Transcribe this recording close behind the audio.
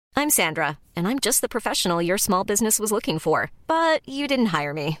I'm Sandra, and I'm just the professional your small business was looking for. But you didn't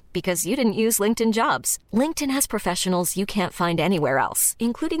hire me because you didn't use LinkedIn Jobs. LinkedIn has professionals you can't find anywhere else,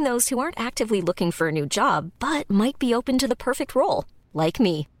 including those who aren't actively looking for a new job, but might be open to the perfect role, like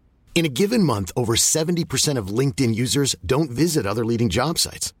me. In a given month, over 70% of LinkedIn users don't visit other leading job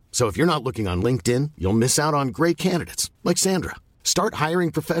sites. So if you're not looking on LinkedIn, you'll miss out on great candidates like Sandra. Start hiring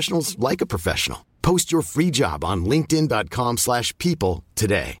professionals like a professional. Post your free job on linkedin.com/people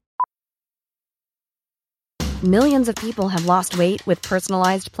today. Millions of people have lost weight with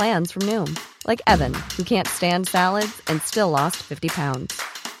personalized plans from Noom. Like Evan, who can't stand salads and still lost 50 pounds.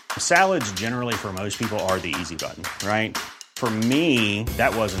 Salads generally for most people are the easy button, right? For me,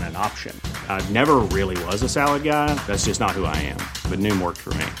 that wasn't an option. I never really was a salad guy. That's just not who I am. But Noom worked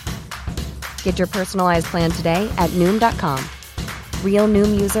for me. Get your personalized plan today at Noom.com. Real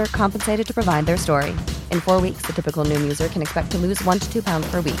Noom user compensated to provide their story. In 4 weeks, the typical Noom user can expect to lose 1 to 2 pounds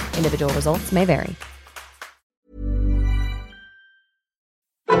per week. Individual results may vary.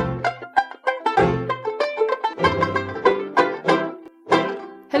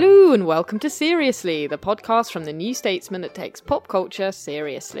 Hello and welcome to Seriously, the podcast from the New Statesman that takes pop culture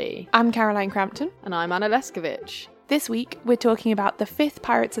seriously. I'm Caroline Crampton. And I'm Anna Leskovich. This week, we're talking about the 5th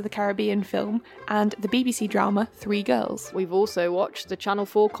Pirates of the Caribbean film and the BBC drama Three Girls. We've also watched the Channel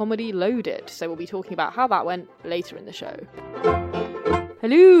 4 comedy Loaded, so we'll be talking about how that went later in the show.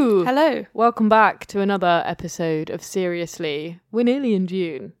 Hello! Hello! Welcome back to another episode of Seriously. We're nearly in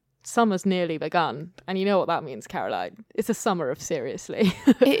June. Summer's nearly begun, and you know what that means, Caroline. It's a summer of Seriously.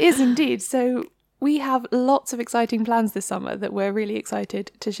 It is indeed, so we have lots of exciting plans this summer that we're really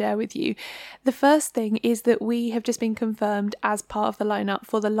excited to share with you. The first thing is that we have just been confirmed as part of the lineup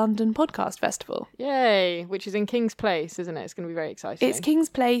for the London Podcast Festival. Yay! Which is in King's Place, isn't it? It's going to be very exciting. It's King's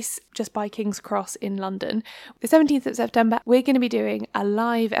Place, just by King's Cross in London. The 17th of September, we're going to be doing a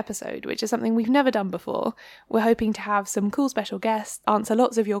live episode, which is something we've never done before. We're hoping to have some cool special guests, answer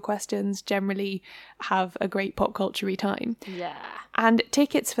lots of your questions, generally have a great pop culture-y time. Yeah. And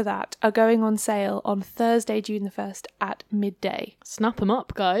tickets for that are going on sale on Thursday, June the 1st at midday. Snap them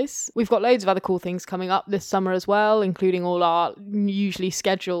up, guys. We've got loads of other cool things coming up this summer as well, including all our usually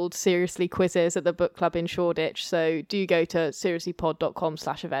scheduled Seriously quizzes at the book club in Shoreditch. So do go to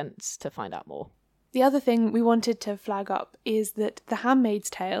seriouslypod.com/events to find out more. The other thing we wanted to flag up is that The Handmaid's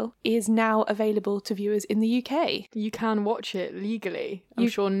Tale is now available to viewers in the UK. You can watch it legally. I'm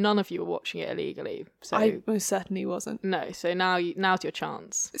sure none of you are watching it illegally. So I most certainly wasn't. No, so now's your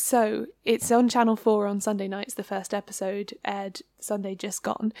chance. So it's on Channel 4 on Sunday nights. The first episode aired Sunday just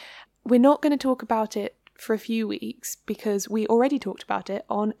gone. We're not going to talk about it for a few weeks because we already talked about it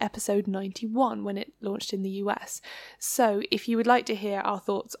on episode 91 when it launched in the US. So if you would like to hear our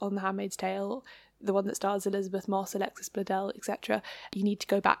thoughts on The Handmaid's Tale, the one that stars Elizabeth Moss, Alexis Bledel, etc., you need to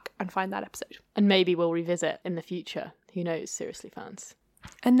go back and find that episode. And maybe we'll revisit in the future. Who knows, Seriously fans.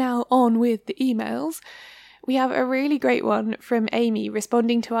 And now on with the emails. We have a really great one from Amy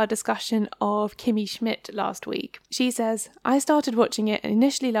responding to our discussion of Kimmy Schmidt last week. She says, I started watching it and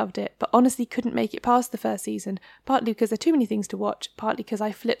initially loved it, but honestly couldn't make it past the first season, partly because there are too many things to watch, partly because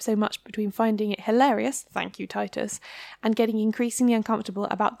I flip so much between finding it hilarious, thank you Titus, and getting increasingly uncomfortable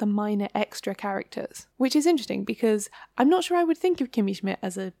about the minor extra characters. Which is interesting because I'm not sure I would think of Kimmy Schmidt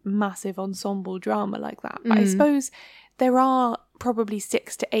as a massive ensemble drama like that, but I suppose there are probably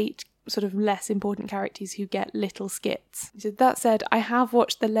 6 to 8 sort of less important characters who get little skits. So that said, I have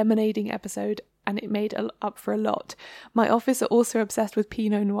watched the Lemonading episode and it made up for a lot. My office are also obsessed with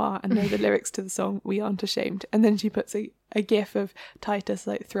Pinot Noir and know the lyrics to the song We Aren't Ashamed. And then she puts a gif of Titus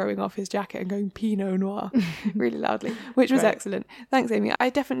like throwing off his jacket and going Pinot Noir really loudly, which was excellent. Thanks, Amy. I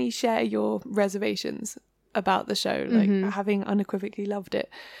definitely share your reservations about the show, like having unequivocally loved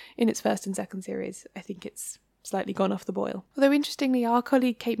it in its first and second series. I think it's slightly gone off the boil. Although interestingly, our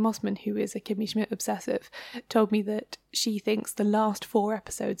colleague Kate Mossman, who is a Kimmy Schmidt obsessive, told me that she thinks the last 4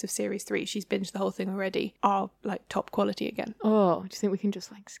 episodes of series 3, she's binged the whole thing already, are like top quality again. Oh, do you think we can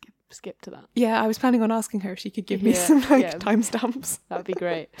just like skip to that? Yeah, I was planning on asking her if she could give me some timestamps. That'd be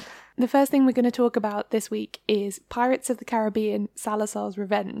great. The first thing we're going to talk about this week is Pirates of the Caribbean: Salazar's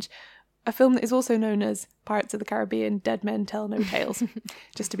Revenge, a film that is also known as Pirates of the Caribbean: Dead Men Tell No Tales,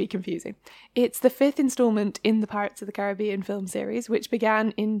 just to be confusing. It's the 5th instalment in the Pirates of the Caribbean film series, which began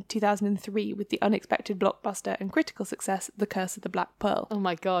in 2003 with the unexpected blockbuster and critical success The Curse of the Black Pearl. Oh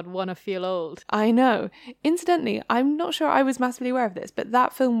my god, wanna feel old. I know. Incidentally, I'm not sure I was massively aware of this, but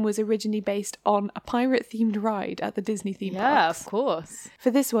that film was originally based on a pirate-themed ride at the Disney theme parks. Yeah, of course.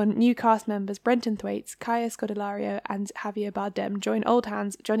 For this one, new cast members Brenton Thwaites, Kaya Scodelario and Javier Bardem join old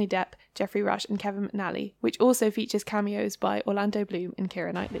hands Johnny Depp, Jeffrey Rush and Kevin McNally which also features cameos by Orlando Bloom and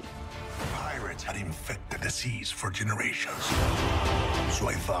Keira Knightley. Pirates had infected the seas for generations, so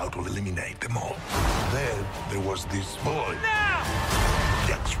I vowed to eliminate them all. Then there was this boy,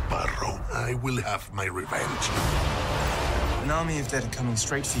 Jack Sparrow. I will have my revenge. An army of dead are coming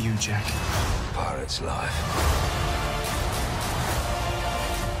straight for you, Jack. Pirate's life.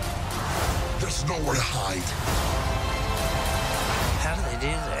 There's nowhere to hide. How do they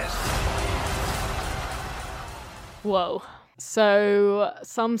do that? Whoa. So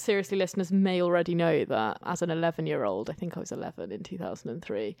some Seriously listeners may already know that as an 11-year-old, I think I was 11 in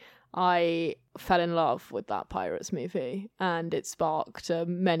 2003, I fell in love with that Pirates movie, and it sparked a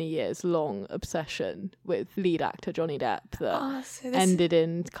many years long obsession with lead actor Johnny Depp that ended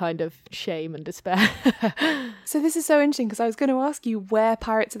in kind of shame and despair. So this is so interesting, because I was going to ask you where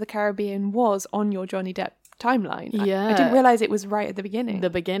Pirates of the Caribbean was on your Johnny Depp timeline. Yeah. I didn't realise it was right at the beginning. The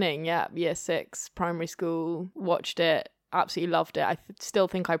beginning, yeah. Year 6, primary school, watched it. Absolutely loved it. I still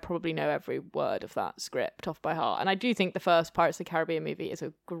think I probably know every word of that script off by heart. And I do think the first Pirates of the Caribbean movie is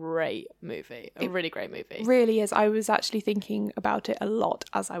a great movie. A really great movie. Really is. I was actually thinking about it a lot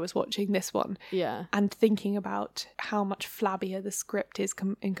as I was watching this one. Yeah. And thinking about how much flabbier the script is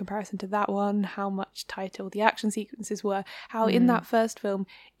in comparison to that one, how much tighter the action sequences were, how in that first film,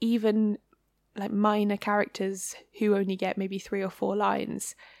 even like minor characters who only get maybe 3 or 4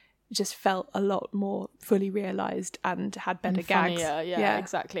 lines just felt a lot more fully realised and had better gags. Yeah,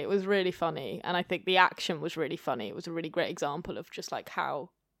 exactly. It was really funny. And I think the action was really funny. It was a really great example of just like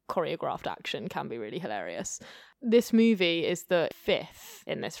how choreographed action can be really hilarious. This movie is the 5th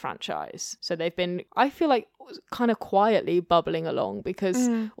in this franchise. So they've been, I feel like, kind of quietly bubbling along, because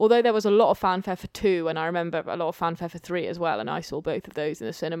although there was a lot of fanfare for 2, and I remember a lot of fanfare for 3 as well, and I saw both of those in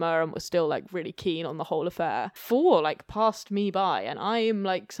the cinema and was still like really keen on the whole affair, 4 like passed me by, and I am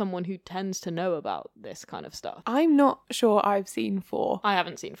like someone who tends to know about this kind of stuff. I'm not sure I've seen 4. I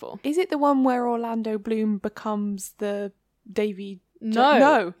haven't seen 4. Is it the one where Orlando Bloom becomes the Davy?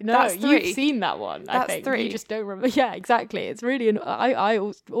 No, that's 3. You've seen that one. That's I think 3. You just don't remember. Yeah, exactly. It's really.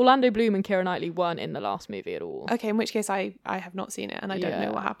 Orlando Bloom and Keira Knightley weren't in the last movie at all. Okay, in which case I have not seen it, and I don't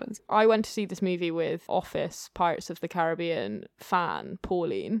know what happens. I went to see this movie with Office Pirates of the Caribbean fan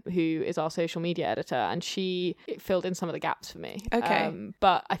Pauline, who is our social media editor, and she filled in some of the gaps for me. Okay,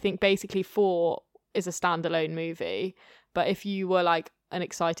 but I think basically 4 is a standalone movie. But if you were like an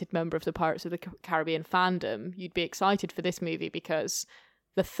excited member of the Pirates of the Caribbean fandom, you'd be excited for this movie because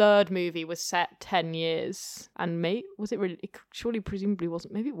the 3rd movie was set 10 years and was it really, it surely presumably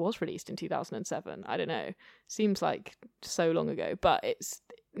wasn't, maybe it was released in 2007, I don't know, seems like so long ago, but it's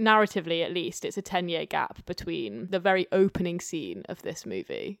narratively at least it's a 10-year gap between the very opening scene of this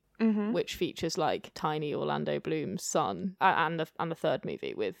movie, which features like tiny Orlando Bloom's son, and the 3rd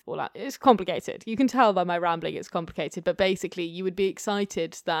movie with Orlando. It's complicated. You can tell by my rambling it's complicated, but basically you would be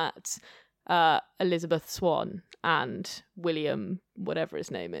excited that Elizabeth Swann and William, whatever his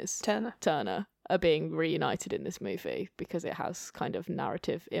name is, Turner, are being reunited in this movie because it has kind of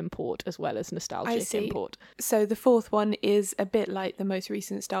narrative import as well as nostalgic import. So the 4th one is a bit like the most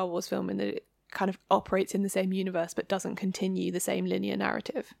recent Star Wars film in that it kind of operates in the same universe but doesn't continue the same linear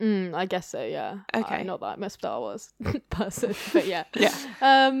narrative. I guess so, yeah. Okay. Not that I'm a Star Wars person, but yeah. Yeah.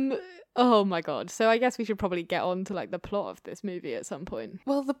 Oh my god. So I guess we should probably get on to like the plot of this movie at some point.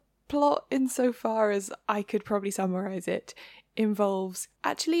 Well, the plot, insofar as I could probably summarise it, involves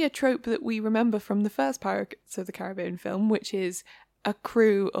actually a trope that we remember from the first Pirates of the Caribbean film, which is a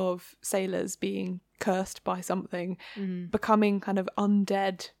crew of sailors being cursed by something, becoming kind of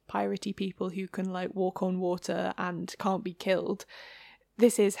undead piratey people who can like walk on water and can't be killed.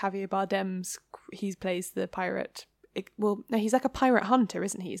 This is Javier Bardem's, he plays the pirate. Well, no, he's like a pirate hunter,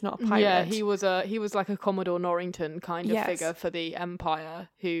 isn't he? He's not a pirate. Yeah, he was like a Commodore Norrington kind of figure for the Empire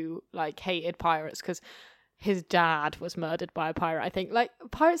who like hated pirates because his dad was murdered by a pirate. I think like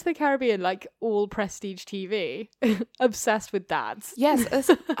Pirates of the Caribbean, like all prestige TV, obsessed with dads.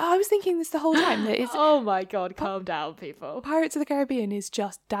 Yes, I was thinking this the whole time. That it's, oh my god, calm down, people. Pirates of the Caribbean is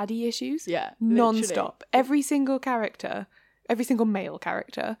just daddy issues. Yeah, non-stop. Every single character, every single male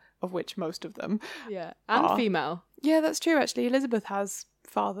character, of which most of them, and female. Yeah, that's true. Actually, Elizabeth has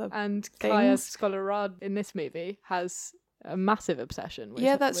father, and Kaya Scholarad in this movie has a massive obsession with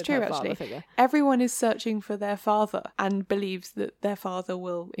that's true, her father actually. Figure. Everyone is searching for their father and believes that their father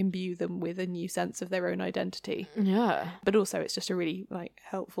will imbue them with a new sense of their own identity. Yeah. But also it's just a really like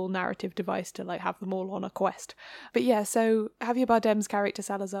helpful narrative device to like have them all on a quest. But yeah, so Javier Bardem's character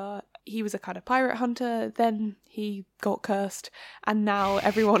Salazar, he was a kind of pirate hunter, then he got cursed, and now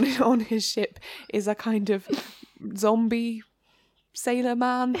everyone on his ship is a kind of zombie sailor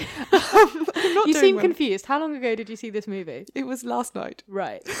man. You seem confused. How long ago did you see this movie? It was last night.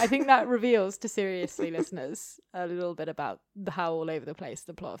 Right. I think that reveals to Seriously listeners a little bit about how all over the place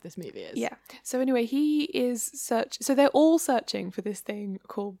the plot of this movie is. Yeah. So anyway, so they're all searching for this thing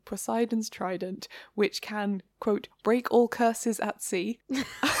called Poseidon's Trident, which can, quote, break all curses at sea.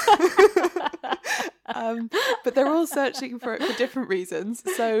 But they're all searching for it for different reasons.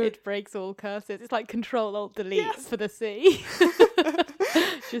 So it breaks all curses. It's like Control-Alt-Delete for the sea.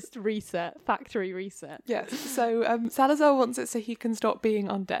 Just reset, factory reset. Yes. So Salazar wants it so he can stop being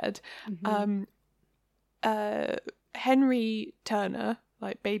undead. Henry Turner,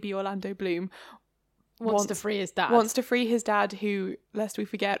 like baby Orlando Bloom, wants to free his dad. Wants to free his dad, who, lest we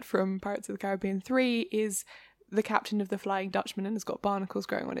forget from Pirates of the Caribbean 3, is the captain of the Flying Dutchman and has got barnacles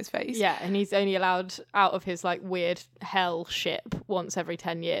growing on his face. Yeah, and he's only allowed out of his like weird hell ship once every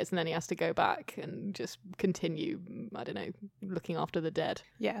 10 years, and then he has to go back and just continue, I don't know, looking after the dead.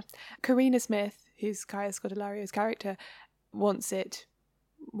 Yeah. Karina Smith, who's Kaya Scodelario's character, wants it.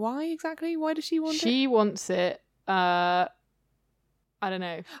 Why exactly? Why does she want it? She wants it, I don't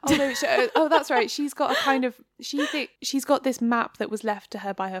know. Oh no! That's right. She's got a kind of. She's got this map that was left to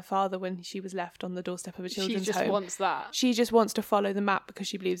her by her father when she was left on the doorstep of a children's home. She just wants that. She just wants to follow the map because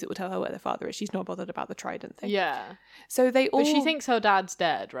she believes it will tell her where their father is. She's not bothered about the trident thing. Yeah. So they all. But she thinks her dad's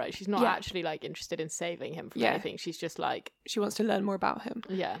dead, right? She's not actually like interested in saving him from anything. She's just like she wants to learn more about him.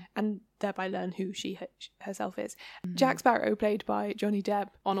 Yeah. And thereby learn who she herself is. Jack Sparrow, played by Johnny Depp,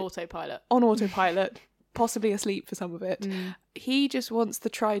 on autopilot. Possibly asleep for some of it. He just wants the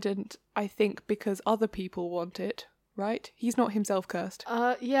trident, I think, because other people want it, right? He's not himself cursed.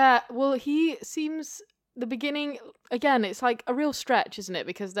 Yeah, well, he seems... The beginning, again, it's like a real stretch, isn't it?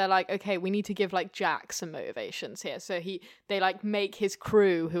 Because they're like, okay, we need to give like Jack some motivations here. So they like make his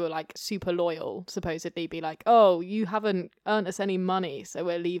crew, who are like super loyal, supposedly, be like, oh, you haven't earned us any money, so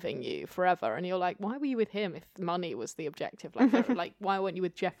we're leaving you forever. And you're like, why were you with him if money was the objective? Like, like, why weren't you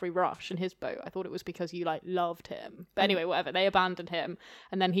with Jeffrey Rush and his boat? I thought it was because you like loved him. But anyway, whatever. They abandoned him,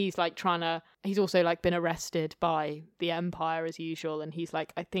 and then he's like he's also like been arrested by the Empire as usual, and he's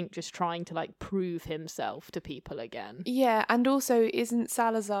like, I think just trying to like prove himself to people again. Yeah, and also isn't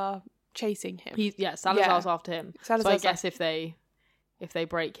Salazar chasing him? Salazar's after him. So I guess if they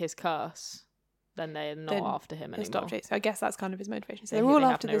break his curse, then they're not after him anymore. Stop chasing. So I guess that's kind of his motivation. So they're all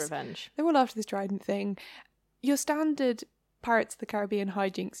after this revenge. They're all after this trident thing. Your standard Pirates of the Caribbean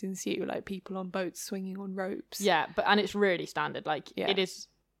hijinks ensue, like people on boats swinging on ropes. Yeah, and it's really standard. Like it is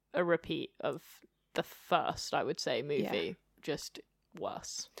a repeat of the first, I would say, movie, just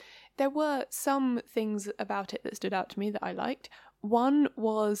worse. There were some things about it that stood out to me that I liked. One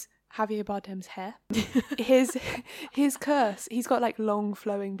was Javier Bardem's hair. his curse. He's got like long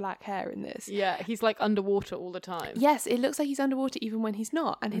flowing black hair in this. Yeah, he's like underwater all the time. Yes, it looks like he's underwater even when he's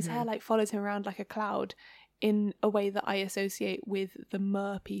not, and his hair like follows him around like a cloud in a way that I associate with the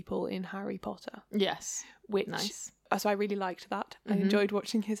mer people in Harry Potter. Yes, which nice. So I really liked that. I enjoyed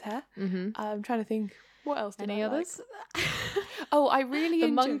watching his hair. I'm trying to think. What else did Any I others? Like? Oh, I really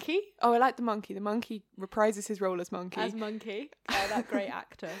enjoyed... monkey? Oh, I like the monkey. The monkey reprises his role as monkey. As monkey. That great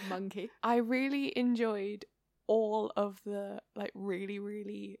actor, Monkey. I really enjoyed all of the, like, really,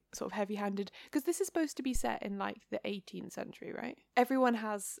 really sort of heavy-handed... Because this is supposed to be set in, like, the 18th century, right? Everyone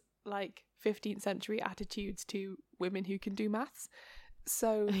has, like, 15th century attitudes to women who can do maths.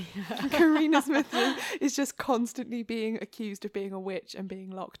 So Karina Smith is just constantly being accused of being a witch and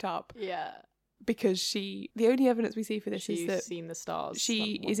being locked up. Yeah. Because the only evidence we see for this is that she's seen the stars.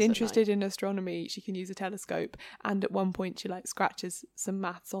 She is interested in astronomy. She can use a telescope, and at one point she like scratches some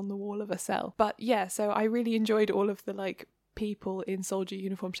maths on the wall of a cell. But yeah, so I really enjoyed all of the like people in soldier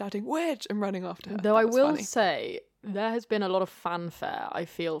uniform shouting "witch" and running after her. Though I will say there has been a lot of fanfare, I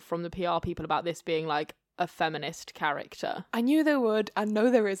feel, from the PR people about this being like a feminist character. I knew there would, and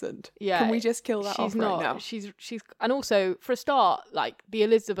no, there isn't. Yeah, can we just kill that off right now? She's and also for a start, like the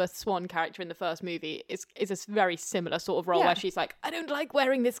Elizabeth Swann character in the first movie is a very similar sort of role where she's like, I don't like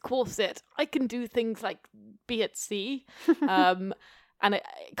wearing this corset. I can do things like be at sea. And it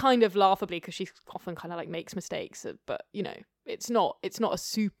kind of laughably, because she often kind of like makes mistakes, but you know, it's not a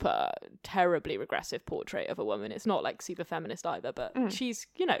super terribly regressive portrait of a woman. It's not like super feminist either, but she's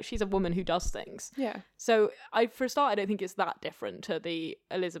a woman who does things. Yeah. So for a start, I don't think it's that different to the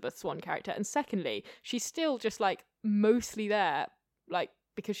Elizabeth Swann character. And secondly, she's still just like mostly there, like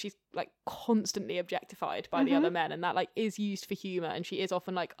because she's like constantly objectified by the other men, and that like is used for humor, and she is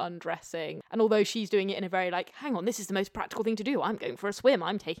often like undressing, and although she's doing it in a very like, hang on, this is the most practical thing to do, I'm going for a swim,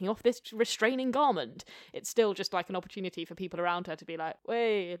 I'm taking off this restraining garment, it's still just like an opportunity for people around her to be like,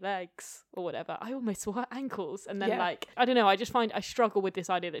 way legs or whatever, I almost saw her ankles, and then like, I don't know, I just find I struggle with this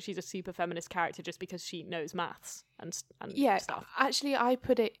idea that she's a super feminist character just because she knows maths and stuff. Actually, I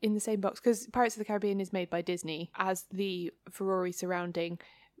put it in the same box because Pirates of the Caribbean is made by Disney as the Ferrari surrounding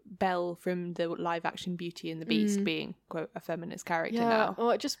Belle from the live action Beauty and the Beast being, quote, a feminist character now.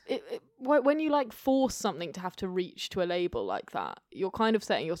 Or when you like force something to have to reach to a label like that, you're kind of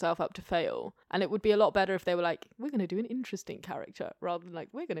setting yourself up to fail. And it would be a lot better if they were like, we're going to do an interesting character rather than like,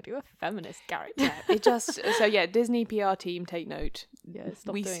 we're going to do a feminist character. Disney PR team, take note. Yeah,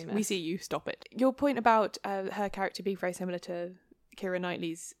 stop doing this. We see you, stop it. Your point about her character being very similar to Keira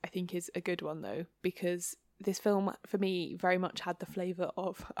Knightley's, I think, is a good one though, because this film for me very much had the flavour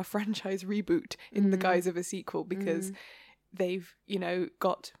of a franchise reboot in the guise of a sequel, because they've,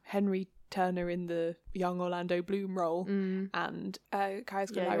 got Henry Turner in the young Orlando Bloom role and Kaya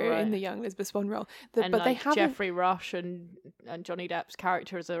Scodelario in the young Elizabeth Swann role. But like, they haven't... Jeffrey Rush and Johnny Depp's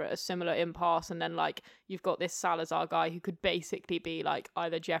characters are at a similar impasse, and then like you've got this Salazar guy who could basically be like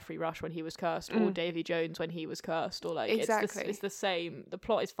either Jeffrey Rush when he was cursed or Davy Jones when he was cursed, or like exactly. it's the same. The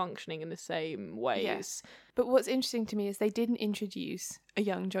plot is functioning in the same ways. Yes. But what's interesting to me is they didn't introduce a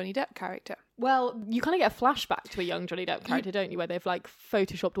young Johnny Depp character. Well, you kind of get a flashback to a young Johnny Depp character, don't you, where they've like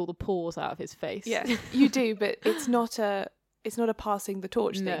photoshopped all the pores out of his face. Yeah, you do, but it's not a passing the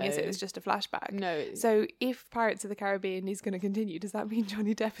torch thing, is it? It's just a flashback. No. So if Pirates of the Caribbean is going to continue, does that mean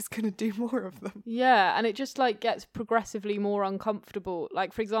Johnny Depp is going to do more of them? Yeah, and it just like gets progressively more uncomfortable.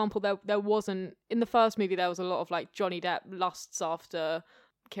 Like, for example, there wasn't, in the first movie, there was a lot of like Johnny Depp lusts after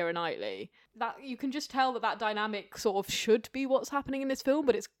Keira Knightley. That you can just tell that dynamic sort of should be what's happening in this film,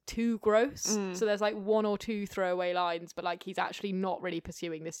 but it's too gross. So there's like one or two throwaway lines, but like he's actually not really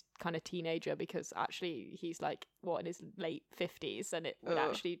pursuing this kind of teenager, because actually he's like in his late 50s, and it would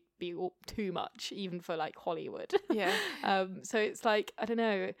actually be too much even for like Hollywood. Yeah. So it's like, I don't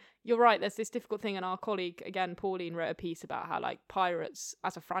know, you're right, there's this difficult thing, and our colleague again Pauline wrote a piece about how like Pirates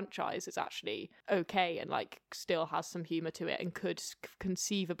as a franchise is actually okay and like still has some humor to it and could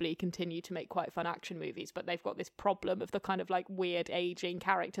conceivably continue to make quite fun action movies, but they've got this problem of the kind of like weird aging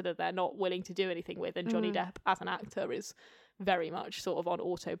character that they're not willing to do anything with, and Johnny Depp as an actor is very much sort of on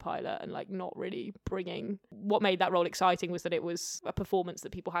autopilot and like not really bringing. What made that role exciting was that it was a performance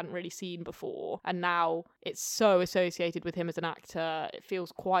that people hadn't really seen before, and now it's so associated with him as an actor, it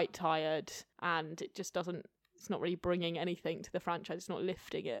feels quite tired, and it just doesn't, it's not really bringing anything to the franchise, it's not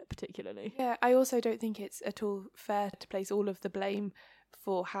lifting it particularly. Yeah, I also don't think it's at all fair to place all of the blame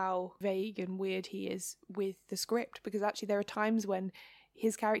for how vague and weird he is with the script, because actually there are times when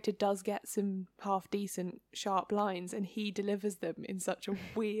his character does get some half-decent, sharp lines, and he delivers them in such a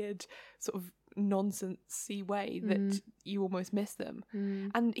weird, sort of nonsense-y way that you almost miss them.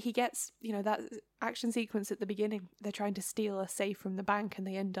 And he gets, that action sequence at the beginning, they're trying to steal a safe from the bank and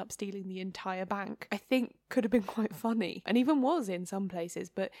they end up stealing the entire bank, I think could have been quite funny, and even was in some places,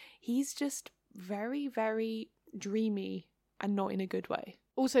 but he's just very, very dreamy and not in a good way.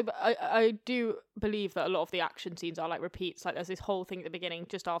 Also, but I do believe that a lot of the action scenes are like repeats. Like there's this whole thing at the beginning,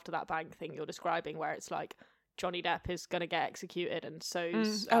 just after that bank thing you're describing, where it's like Johnny Depp is going to get executed, and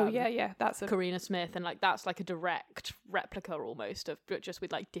so's that's Karina Smith, and like that's like a direct replica almost of, but just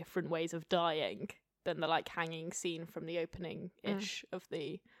with like different ways of dying than the like hanging scene from the opening-ish of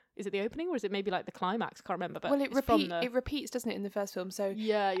the... Is it the opening, or is it maybe like the climax? Can't remember. But well, it repeats, doesn't it, in the first film? So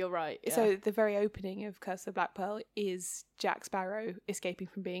yeah, you're right. Yeah. So the very opening of Curse of the Black Pearl is Jack Sparrow escaping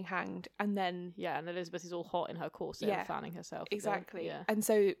from being hanged, and then and Elizabeth is all hot in her corset, fanning herself. Exactly. Yeah. And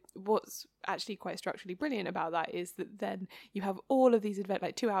so what's actually quite structurally brilliant about that is that then you have all of these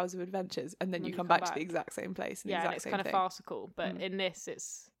like 2 hours of adventures, and then you come back to the exact same place. And and it's kind of farcical, but in this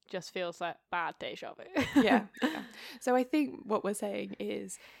it's just feels like bad deja vu. yeah. So I think what we're saying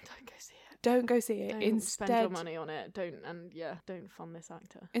is don't go see it. Instead, spend your money on it. Don't fund this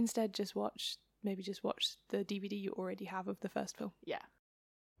actor. Instead, just watch the DVD you already have of the first film. Yeah.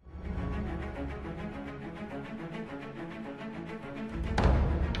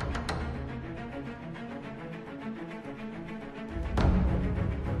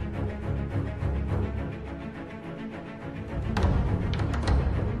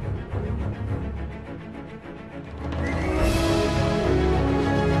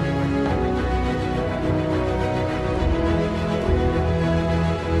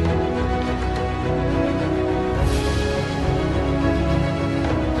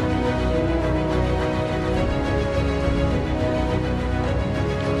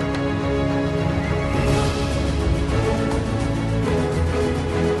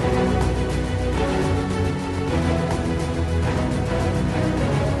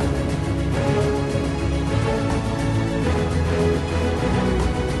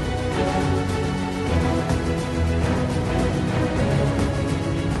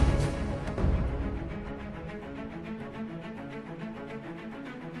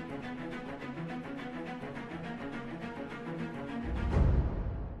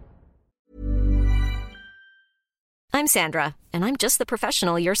 I'm Sandra, and I'm just the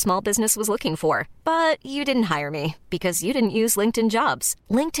professional your small business was looking for. But you didn't hire me because you didn't use LinkedIn Jobs.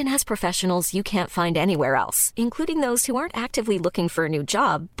 LinkedIn has professionals you can't find anywhere else, including those who aren't actively looking for a new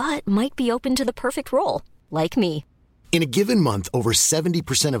job, but might be open to the perfect role, like me. In a given month, over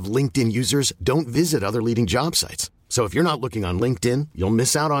 70% of LinkedIn users don't visit other leading job sites. So if you're not looking on LinkedIn, you'll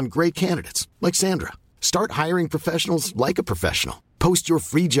miss out on great candidates like Sandra. Start hiring professionals like a professional. Post your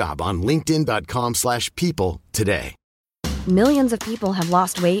free job on linkedin.com/people today. Millions of people have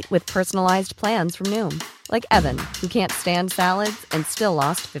lost weight with personalized plans from Noom. Like Evan, who can't stand salads and still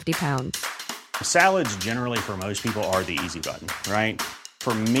lost 50 pounds. Salads generally for most people are the easy button, right?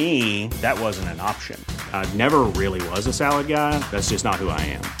 For me, that wasn't an option. I never really was a salad guy. That's just not who I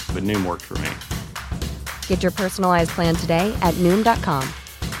am. But Noom worked for me. Get your personalized plan today at Noom.com.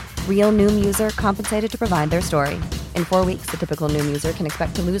 Real Noom user compensated to provide their story. In 4 weeks, the typical Noom user can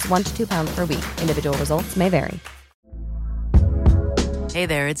expect to lose 1 to 2 pounds per week. Individual results may vary. Hey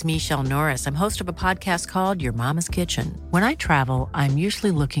there, it's Michelle Norris. I'm host of a podcast called Your Mama's Kitchen. When I travel, I'm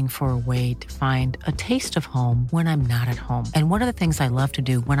usually looking for a way to find a taste of home when I'm not at home. And one of the things I love to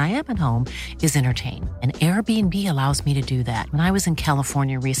do when I am at home is entertain. And Airbnb allows me to do that. When I was in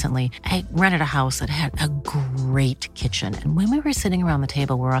California recently, I rented a house that had a great kitchen. And when we were sitting around the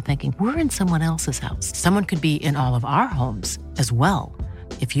table, we were all thinking, we're in someone else's house. Someone could be in all of our homes as well.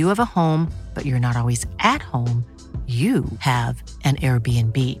 If you have a home, but you're not always at home, you have an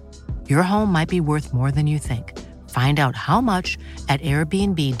Airbnb. Your home might be worth more than you think. Find out how much at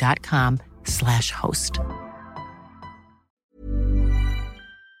airbnb.com/host.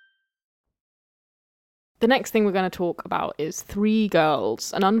 The next thing we're going to talk about is Three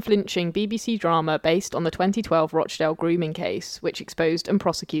Girls, an unflinching BBC drama based on the 2012 Rochdale grooming case, which exposed and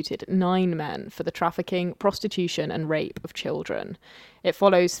prosecuted 9 men for the trafficking, prostitution and rape of children. It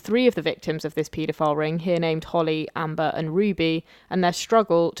follows 3 of the victims of this paedophile ring, here named Holly, Amber and Ruby, and their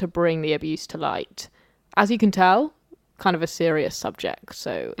struggle to bring the abuse to light. As you can tell, kind of a serious subject,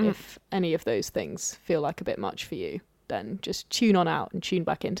 so if any of those things feel like a bit much for you, then just tune on out and tune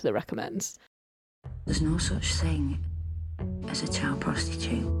back into the recommends. There's no such thing as a child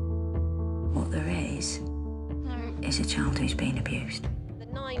prostitute. What there is a child who's been abused. The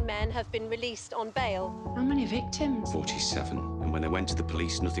 9 men have been released on bail. How many victims? 47. And when they went to the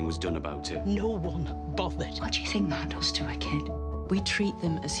police, nothing was done about it. No one bothered. What do you think that does to a kid? We treat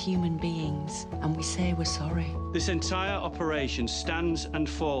them as human beings and we say we're sorry. This entire operation stands and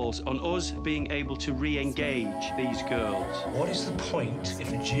falls on us being able to re-engage these girls. What is the point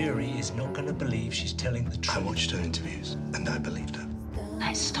if a jury is not going to believe she's telling the truth? I watched her interviews and I believed her.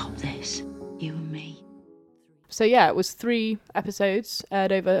 Let's stop this, you and me. So yeah, it was 3 episodes,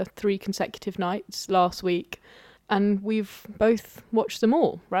 aired over 3 consecutive nights last week. And we've both watched them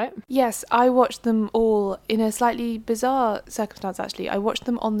all, right? Yes, I watched them all in a slightly bizarre circumstance, actually. I watched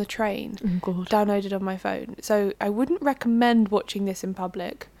them on the train, downloaded on my phone. So I wouldn't recommend watching this in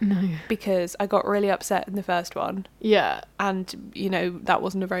public. No. Because I got really upset in the first one. Yeah. And, you know, that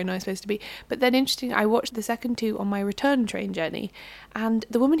wasn't a very nice place to be. But then, interesting, I watched the second 2 on my return train journey. And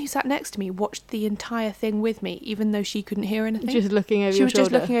the woman who sat next to me watched the entire thing with me, even though she couldn't hear anything. Just looking over your shoulder. She was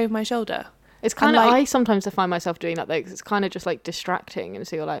just looking over my shoulder. It's kind of, I sometimes find myself doing that though, because it's kind of just like distracting, and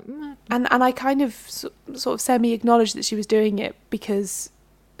so you're like, And I kind of sort of semi-acknowledged that she was doing it because,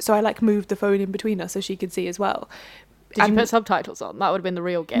 so I like moved the phone in between us so she could see as well. Did you put subtitles on? That would have been the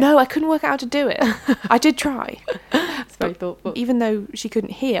real game. No, I couldn't work out how to do it. I did try. It's very thoughtful. Even though she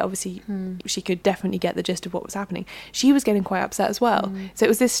couldn't hear, obviously, she could definitely get the gist of what was happening. She was getting quite upset as well. So it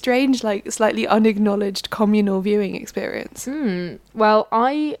was this strange, like, slightly unacknowledged communal viewing experience. Well,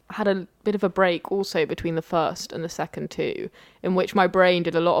 I had a bit of a break also between the first and the second 2, in which my brain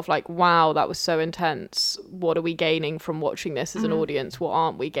did a lot of like, wow, that was so intense. What are we gaining from watching this as an audience? What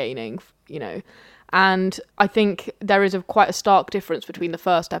aren't we gaining, you know? And I think there is quite a stark difference between the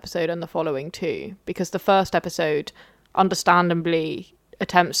first episode and the following 2, because the first episode understandably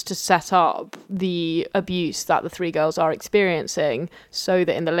attempts to set up the abuse that the 3 girls are experiencing, so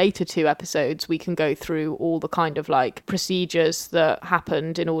that in the later 2 episodes we can go through all the kind of like procedures that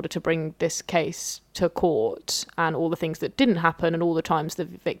happened in order to bring this case to court, and all the things that didn't happen, and all the times the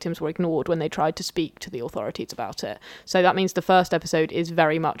victims were ignored when they tried to speak to the authorities about it. So that means the first episode is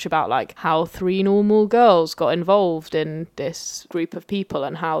very much about like how 3 normal girls got involved in this group of people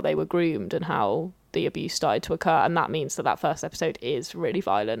and how they were groomed and how the abuse started to occur. And that means that first episode is really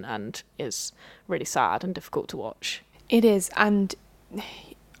violent and is really sad and difficult to watch. It is. And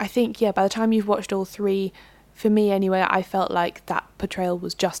I think, yeah, by the time you've watched all 3, for me anyway, I felt like that portrayal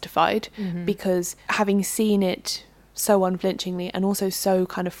was justified, because having seen it so unflinchingly and also so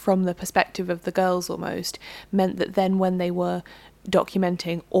kind of from the perspective of the girls almost, meant that then when they were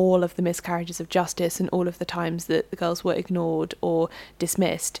documenting all of the miscarriages of justice and all of the times that the girls were ignored or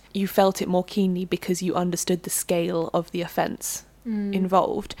dismissed, you felt it more keenly because you understood the scale of the offence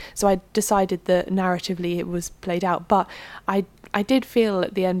involved. So I decided that narratively it was played out, but I did feel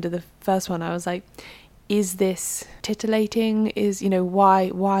at the end of the first one, I was like, is this titillating? Is,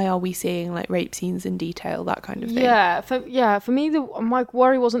 why are we seeing like rape scenes in detail, that kind of thing? For me, my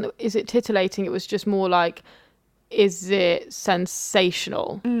worry wasn't, is it titillating? It was just more like, is it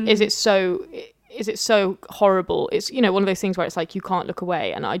sensational? Is it so horrible? It's, one of those things where it's like you can't look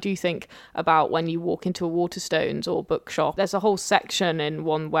away. And I do think about when you walk into a Waterstones or bookshop, there's a whole section in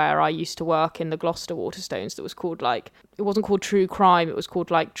one where I used to work in the Gloucester Waterstones that was called like, it wasn't called True Crime, it was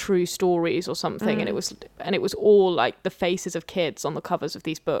called like True Stories or something. And it was all like the faces of kids on the covers of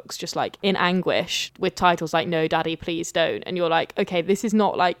these books, just like in anguish, with titles like No Daddy Please Don't. And you're like, okay, this is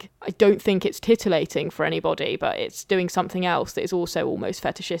not like, I don't think it's titillating for anybody, but it's doing something else that is also almost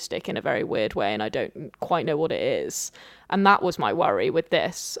fetishistic in a very weird way, and I don't quite know what it is. And that was my worry with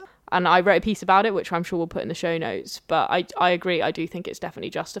this. And I wrote a piece about it, which I'm sure we'll put in the show notes. But I agree. I do think it's definitely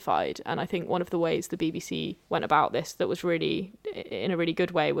justified. And I think one of the ways the BBC went about this that was really, in a really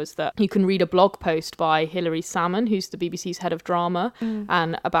good way, was that you can read a blog post by Hilary Salmon, who's the BBC's head of drama,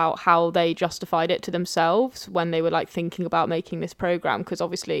 and about how they justified it to themselves when they were like thinking about making this programme. Because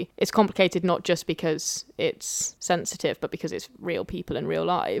obviously it's complicated, not just because it's sensitive, but because it's real people and real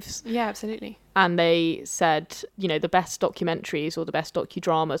lives. Yeah, absolutely. And they said, the best documentaries or the best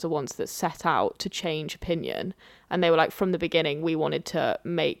docudramas are ones that set out to change opinion. And they were like, from the beginning, we wanted to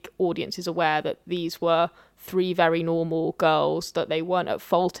make audiences aware that these were 3 very normal girls, that they weren't at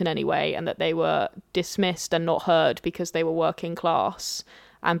fault in any way, and that they were dismissed and not heard because they were working class.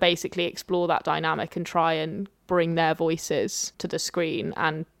 And basically explore that dynamic and try and bring their voices to the screen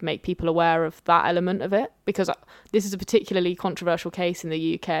and make people aware of that element of it. Because this is a particularly controversial case in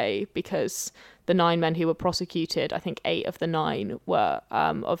the UK, because the 9 men who were prosecuted, I think 8 of the 9 were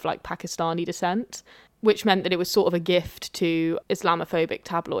of like Pakistani descent, which meant that it was sort of a gift to Islamophobic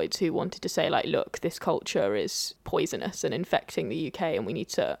tabloids who wanted to say like, look, this culture is poisonous and infecting the UK and we need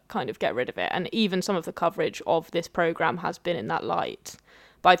to kind of get rid of it. And even some of the coverage of this programme has been in that light.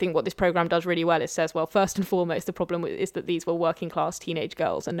 But I think what this programme does really well is says, well, first and foremost, the problem is that these were working class teenage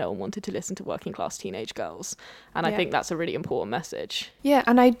girls and no one wanted to listen to working class teenage girls. And I think that's a really important message. Yeah,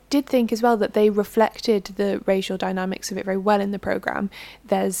 and I did think as well that they reflected the racial dynamics of it very well in the programme.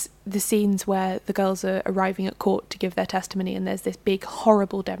 There's the scenes where the girls are arriving at court to give their testimony, and there's this big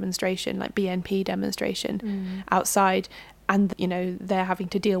horrible demonstration, like BNP demonstration outside. And, they're having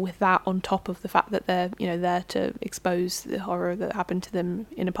to deal with that on top of the fact that they're, there to expose the horror that happened to them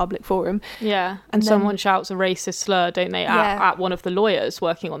in a public forum. Yeah. And someone shouts a racist slur, don't they, at one of the lawyers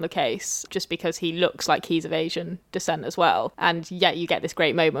working on the case, just because he looks like he's of Asian descent as well. And yet you get this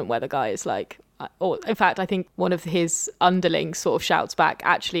great moment where the guy is like, or in fact, I think one of his underlings sort of shouts back,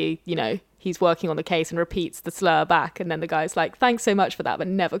 actually, he's working on the case, and repeats the slur back, and then the guy's like, thanks so much for that, but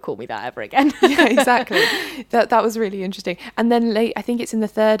never call me that ever again. Yeah, exactly. That was really interesting. And then I think it's in the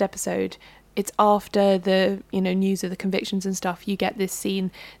 3rd episode, it's after the news of the convictions and stuff, you get this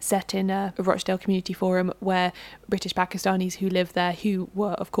scene set in a Rochdale Community Forum where British Pakistanis who live there, who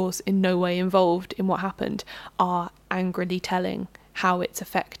were of course in no way involved in what happened, are angrily telling how it's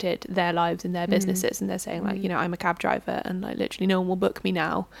affected their lives and their businesses. And they're saying like, I'm a cab driver and like literally no one will book me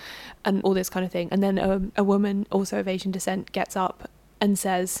now, and all this kind of thing. And then a woman also of Asian descent gets up and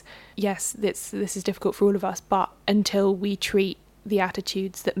says, yes, this is difficult for all of us, but until we treat the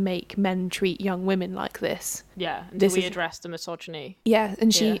attitudes that make men treat young women like this. Yeah, until we address the misogyny. Yeah,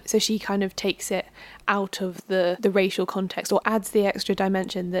 and she kind of takes it out of the racial context, or adds the extra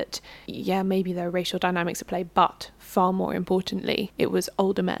dimension that, maybe there are racial dynamics at play, but far more importantly, it was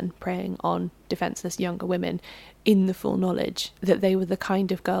older men preying on defenceless younger women in the full knowledge that they were the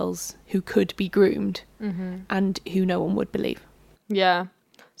kind of girls who could be groomed and who no one would believe. Yeah.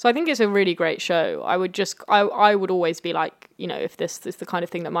 So I think it's a really great show. I would always be like, if this is the kind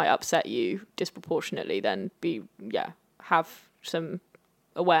of thing that might upset you disproportionately, then have some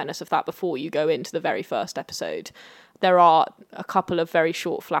awareness of that before you go into the very first episode. There are a couple of very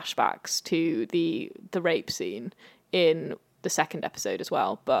short flashbacks to the rape scene in the 2nd episode as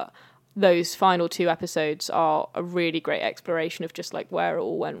well, but those final 2 episodes are a really great exploration of just like where it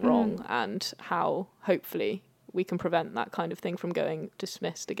all went wrong and how hopefully we can prevent that kind of thing from going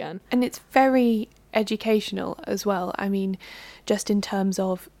dismissed again. And it's very educational as well. I mean, just in terms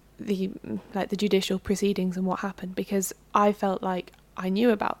of the judicial proceedings and what happened, because I felt like I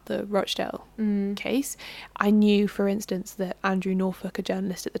knew about the Rochdale case. I knew, for instance, that Andrew Norfolk, a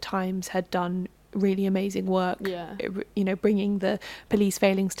journalist at the Times, had done really amazing work, you know, bringing the police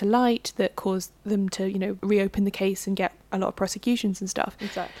failings to light that caused them to, you know, reopen the case and get a lot of prosecutions and stuff.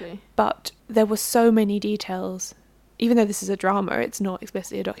 Exactly. But there were so many details, even though this is a drama, it's not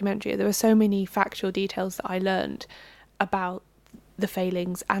explicitly a documentary, there were so many factual details that I learned about the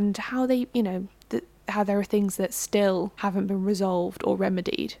failings and how they, you know, how there are things that still haven't been resolved or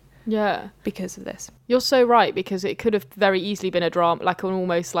remedied. Yeah. Because of this. You're so right, because it could have very easily been a drama, like an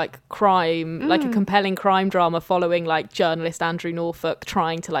almost like crime, like a compelling crime drama following like journalist Andrew Norfolk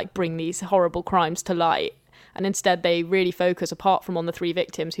trying to like bring these horrible crimes to light. And instead they really focus, apart from on the 3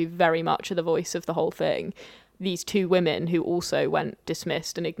 victims who very much are the voice of the whole thing, these 2 women who also went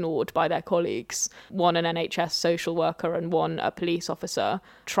dismissed and ignored by their colleagues, one an NHS social worker and one a police officer,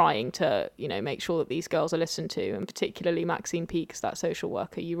 trying to, you know, make sure that these girls are listened to, and particularly Maxine Peakes, that social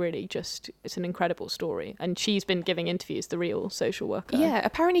worker. You really just, it's an incredible story. And she's been giving interviews, the real social worker. Yeah,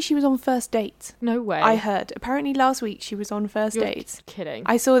 apparently she was on First Dates. No way. I heard. Apparently last week she was on First Dates. Kidding.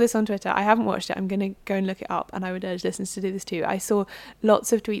 I saw this on Twitter. I haven't watched it. I'm going to go and look it up, and I would urge listeners to do this too. I saw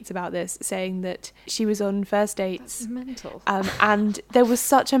lots of tweets about this saying that she was on First Dates. Mental. And there was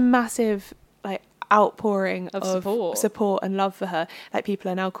such a massive like outpouring of support and love for her. Like people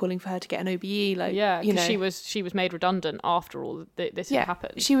are now calling for her to get an OBE. Like, yeah, you know, she was made redundant after all this had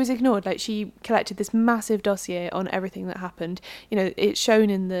happened. She was ignored. Like she collected this massive dossier on everything that happened. You know, it's shown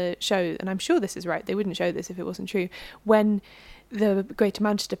in the show, and I'm sure this is right. They wouldn't show this if it wasn't true. When the Greater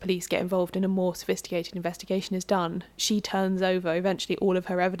Manchester Police get involved in a more sophisticated investigation is done, she turns over eventually all of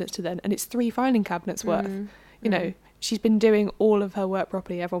her evidence to them, and it's 3 filing cabinets worth. You know, she's been doing all of her work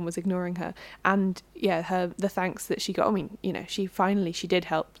properly. Everyone was ignoring her. And yeah, the thanks that she got, I mean, you know, she did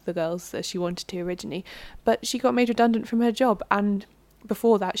help the girls that she wanted to originally, but she got made redundant from her job. And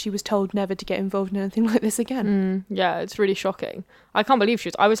before that, she was told never to get involved in anything like this again. Yeah, it's really shocking. I can't believe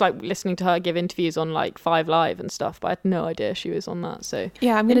I was like listening to her give interviews on like 5 Live and stuff, but I had no idea she was on that. So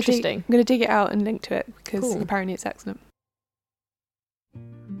yeah, I'm going to dig it out and link to it because apparently it's excellent.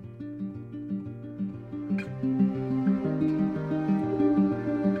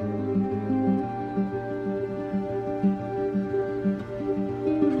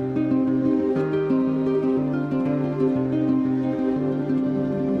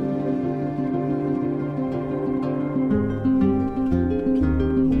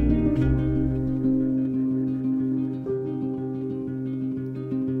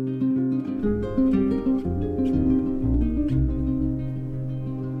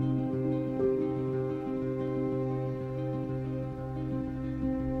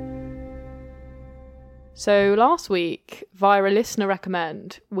 So last week, via a listener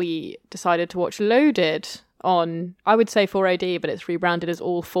recommend, we decided to watch Loaded on, I would say 4AD, but it's rebranded as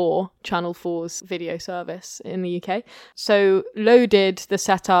All 4, Channel 4's video service in the UK. So Loaded, the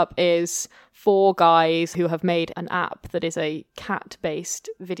setup is 4 guys who have made an app that is a cat-based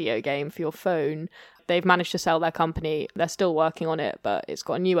video game for your phone. They've managed to sell their company. They're still working on it, but it's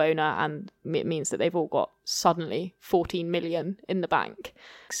got a new owner, and it means that they've all got suddenly 14 million in the bank.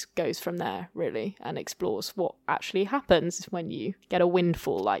 It goes from there, really, and explores what actually happens when you get a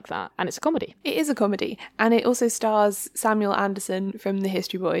windfall like that. And it's a comedy. It is a comedy. And it also stars Samuel Anderson from The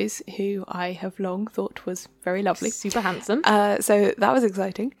History Boys, who I have long thought was very lovely. Super handsome. So that was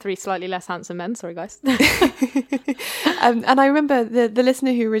exciting. 3 slightly less handsome men. Sorry, guys. And I remember the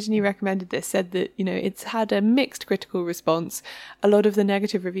listener who originally recommended this said that, you know, it's had a mixed critical response. A lot of the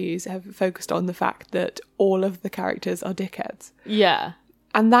negative reviews have focused on the fact that all of the characters are dickheads. Yeah.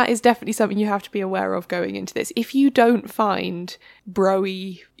 And that is definitely something you have to be aware of going into this. If you don't find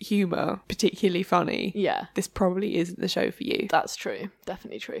bro-y humour particularly funny, this probably isn't the show for you. That's true.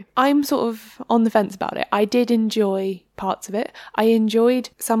 Definitely true. I'm sort of on the fence about it. I did enjoy parts of it. I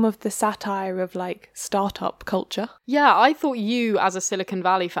enjoyed some of the satire of like startup culture. Yeah, I thought you, as a Silicon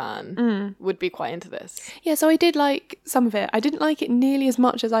Valley fan, would be quite into this. Yeah, so I did like some of it. I didn't like it nearly as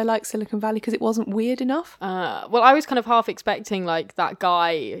much as I like Silicon Valley because it wasn't weird enough. Well, I was kind of half expecting like that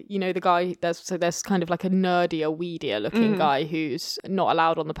guy, you know, the guy, there's kind of like a nerdier, weedier looking guy who's not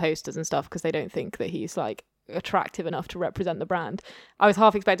allowed on the posters and stuff because they don't think that he's like attractive enough to represent the brand. I was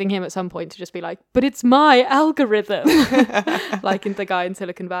half expecting him at some point to just be like, but it's my algorithm, like in the guy in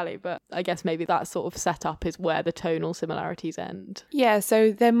Silicon Valley. But I guess maybe that sort of setup is where the tonal similarities end. Yeah,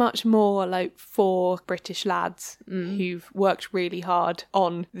 so they're much more like 4 British lads who've worked really hard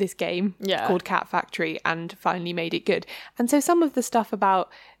on this game called Cat Factory and finally made it good. And so some of the stuff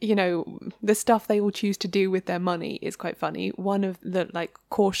about, you know, the stuff they all choose to do with their money is quite funny. One of the like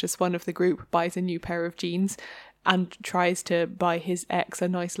cautious one of the group buys a new pair of jeans and tries to buy his ex a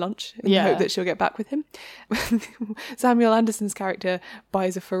nice lunch in the hope that she'll get back with him. Samuel Anderson's character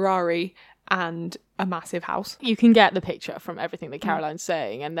buys a Ferrari and a massive house. You can get the picture from everything that Caroline's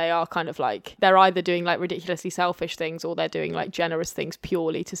saying, and they are kind of like, they're either doing like ridiculously selfish things or they're doing like generous things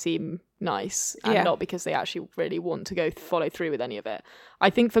purely to seem nice and not because they actually really want to go follow through with any of it. I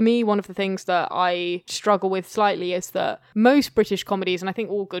think for me, one of the things that I struggle with slightly is that most British comedies, and I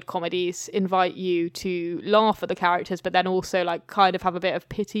think all good comedies, invite you to laugh at the characters but then also like kind of have a bit of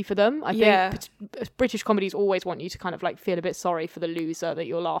pity for them. I think British comedies always want you to kind of like feel a bit sorry for the loser that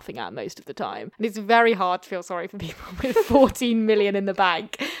you're laughing at most of the time, and it's very hard to feel sorry for people with 14 million in the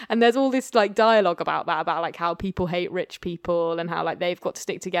bank. And there's all this like dialogue about that, about like how people hate rich people and how like they've got to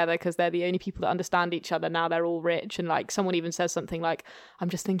stick together because they're the only people that understand each other now they're all rich. And like someone even says something like, I'm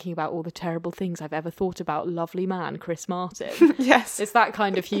just thinking about all the terrible things I've ever thought about lovely man Chris Martin. Yes, it's that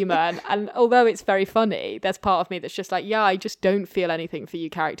kind of humour. And although it's very funny, there's part of me that's just like, yeah, I just don't feel anything for you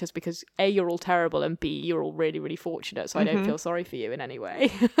characters because A, you're all terrible, and B, you're all really, really fortunate, so I don't feel sorry for you in any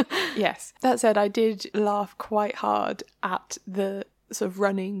way. Yes, that said, I did laugh quite hard at the sort of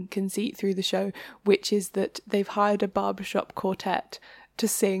running conceit through the show, which is that they've hired a barbershop quartet to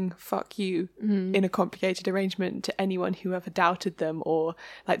sing fuck you in a complicated arrangement to anyone who ever doubted them, or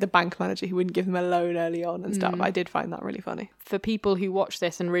like the bank manager who wouldn't give them a loan early on and stuff. I did find that really funny. For people who watch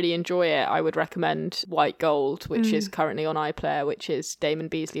this and really enjoy it, I would recommend White Gold, which is currently on iPlayer, which is Damon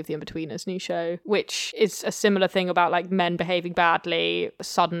Beasley of The Inbetweeners' new show, which is a similar thing about like men behaving badly,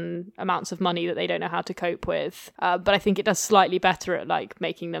 sudden amounts of money that they don't know how to cope with. But I think it does slightly better at like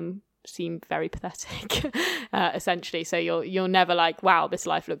making them seem very pathetic, essentially. So you're never like, wow, this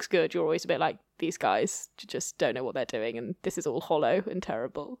life looks good. You're always a bit like, these guys just don't know what they're doing and this is all hollow and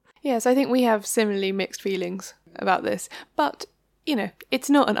terrible. Yes, I think we have similarly mixed feelings about this, but you know, it's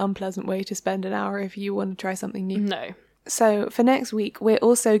not an unpleasant way to spend an hour if you want to try something new. No. So for next week, we're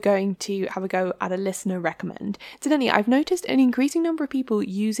also going to have a go at a listener recommend. Incidentally, I've noticed an increasing number of people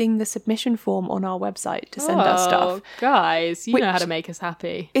using the submission form on our website to send us stuff. Guys, you know how to make us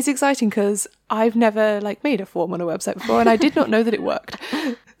happy. It's exciting because I've never made a form on a website before and I did not know that it worked.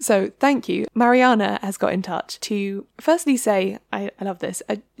 So thank you. Mariana has got in touch to firstly say, I love this.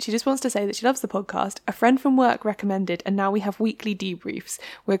 She just wants to say that she loves the podcast. A friend from work recommended, and now we have weekly debriefs.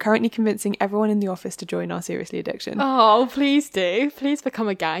 We're currently convincing everyone in the office to join our Seriously Addiction. Oh, please do. Please become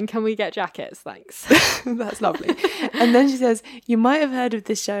a gang. Can we get jackets? Thanks. That's lovely. And then she says, you might have heard of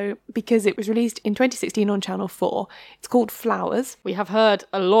this show because it was released in 2016 on Channel 4. It's called Flowers. We have heard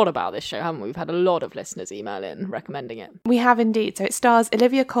a lot about this show, haven't we? We've had a lot of listeners email in recommending it. We have indeed. So it stars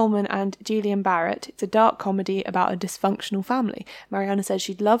Olivia Colman and Julian Barrett. It's a dark comedy about a dysfunctional family. Mariana says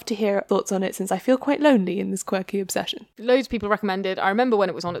she'd love to hear thoughts on it since I feel quite lonely in this quirky obsession. Loads of people recommended. I remember when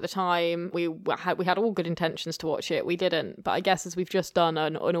it was on at the time, we had all good intentions to watch it. We didn't, but I guess as we've just done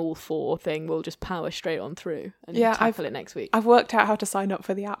an all four thing, we'll just power straight on through and tackle it next week. I've worked out how to sign up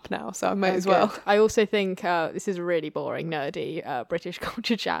for the app now, so I might as well. I also think this is a really boring, nerdy British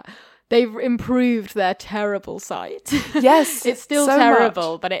culture chat. They've improved their terrible site. Yes. It's still so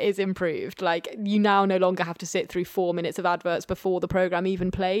terrible, but it is improved. Like, you now no longer have to sit through 4 minutes of adverts before the programme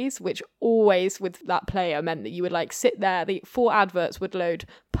even plays, which always with that player meant that you would sit there, the 4 adverts would load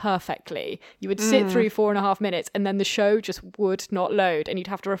perfectly. You would sit through 4.5 minutes and then the show just would not load and you'd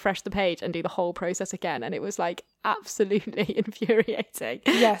have to refresh the page and do the whole process again. And it was absolutely infuriating.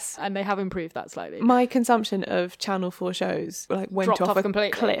 Yes. And they have improved that slightly. My consumption of Channel 4 shows went off a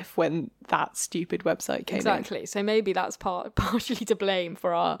completely. Cliff when that stupid website came in. Exactly. So maybe that's partially to blame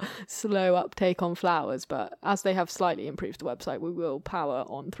for our slow uptake on Flowers, but as they have slightly improved the website, we will power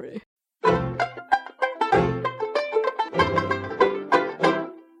on through.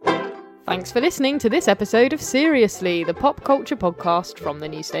 Thanks for listening to this episode of Seriously, the pop culture podcast from The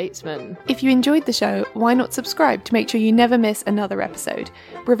New Statesman. If you enjoyed the show, why not subscribe to make sure you never miss another episode?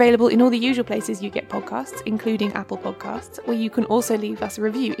 We're available in all the usual places you get podcasts, including Apple Podcasts, where you can also leave us a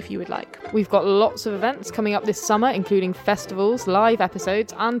review if you would like. We've got lots of events coming up this summer, including festivals, live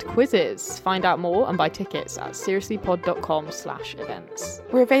episodes, and quizzes. Find out more and buy tickets at seriouslypod.com/events.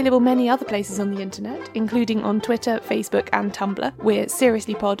 We're available many other places on the internet, including on Twitter, Facebook, and Tumblr. We're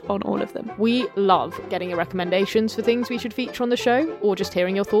SeriouslyPod on all of them. We love getting your recommendations for things we should feature on the show, or just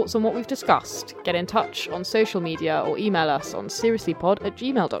hearing your thoughts on what we've discussed. Get in touch on social media or email us on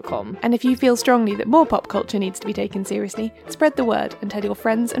seriouslypod@gmail.com. And if you feel strongly that more pop culture needs to be taken seriously, spread the word and tell your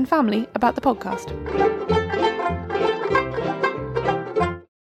friends and family about the podcast.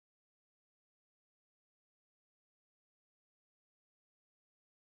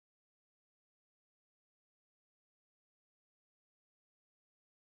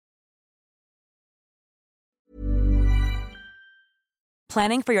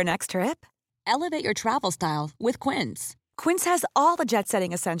 Planning for your next trip? Elevate your travel style with Quince. Quince has all the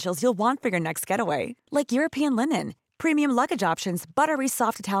jet-setting essentials you'll want for your next getaway, like European linen, premium luggage options, buttery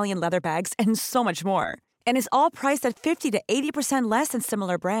soft Italian leather bags, and so much more. And is all priced at 50 to 80% less than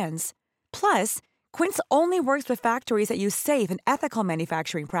similar brands. Plus, Quince only works with factories that use safe and ethical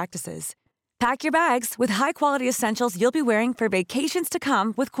manufacturing practices. Pack your bags with high-quality essentials you'll be wearing for vacations to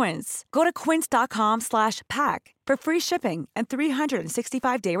come with Quince. Go to quince.com/pack for free shipping and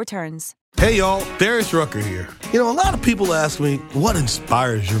 365-day returns. Hey, y'all, Darius Rucker here. You know, a lot of people ask me, what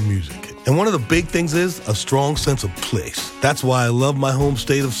inspires your music? And one of the big things is a strong sense of place. That's why I love my home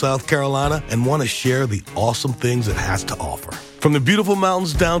state of South Carolina and want to share the awesome things it has to offer. From the beautiful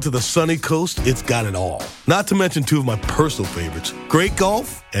mountains down to the sunny coast, it's got it all. Not to mention two of my personal favorites, great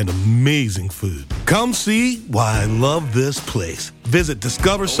golf and amazing food. Come see why I love this place. Visit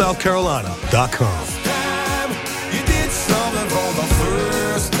discoversouthcarolina.com.